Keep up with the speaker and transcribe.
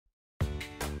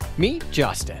Meet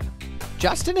Justin.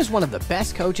 Justin is one of the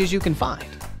best coaches you can find,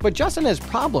 but Justin has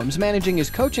problems managing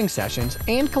his coaching sessions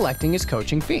and collecting his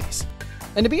coaching fees.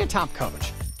 And to be a top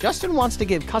coach, Justin wants to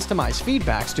give customized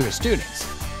feedbacks to his students.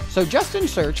 So Justin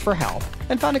searched for help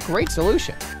and found a great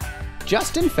solution.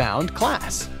 Justin found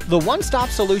Qlass, the one-stop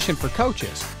solution for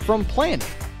coaches from planning,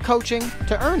 coaching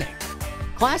to earning.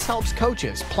 Qlass helps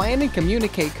coaches plan and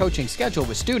communicate coaching schedule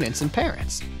with students and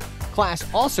parents.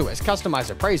 Qlass also has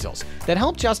customized appraisals that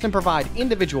help Justin provide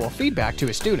individual feedback to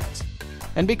his students.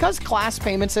 And because Qlass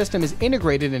payment system is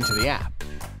integrated into the app,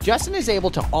 Justin is able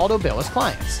to auto-bill his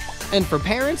clients. And for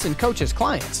parents and coaches'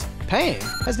 clients, paying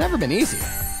has never been easier.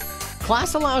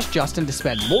 Qlass allows Justin to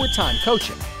spend more time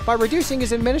coaching by reducing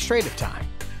his administrative time.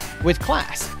 With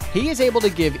Qlass, he is able to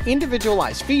give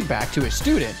individualized feedback to his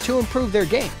student to improve their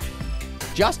game.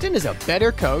 Justin is a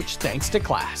better coach thanks to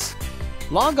Qlass.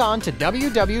 Log on to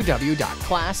www.qlass.co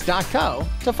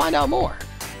to find out more.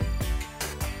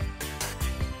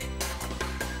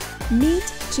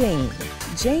 Meet Jane.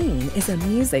 Jane is a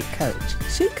music coach.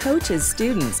 She coaches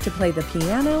students to play the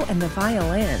piano and the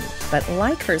violin. But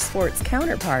like her sports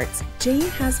counterparts, Jane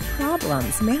has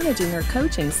problems managing her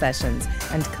coaching sessions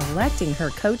and collecting her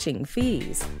coaching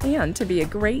fees. And to be a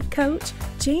great coach,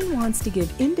 Jane wants to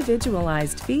give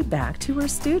individualized feedback to her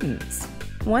students.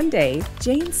 One day,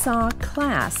 Jane saw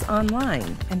Qlass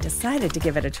online and decided to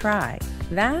give it a try.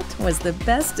 That was the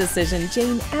best decision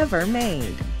Jane ever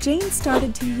made. Jane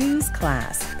started to use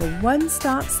Qlass, the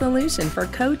one-stop solution for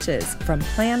coaches, from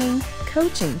planning,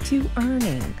 coaching to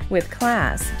earning. With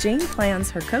Qlass, Jane plans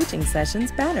her coaching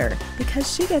sessions better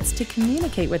because she gets to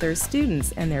communicate with her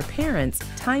students and their parents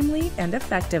timely and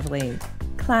effectively.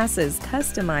 Qlass's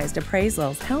customized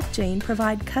appraisals help Jane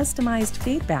provide customized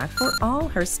feedback for all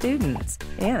her students.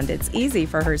 And it's easy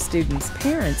for her students'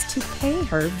 parents to pay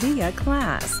her via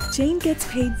Qlass. Jane gets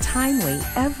paid timely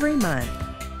every month.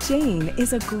 Jane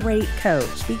is a great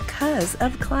coach because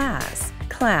of Qlass.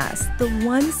 Qlass, the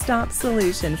one-stop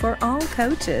solution for all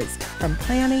coaches, from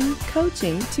planning,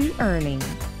 coaching to earning.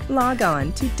 Log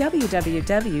on to www.qlass.co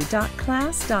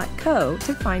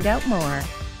to find out more.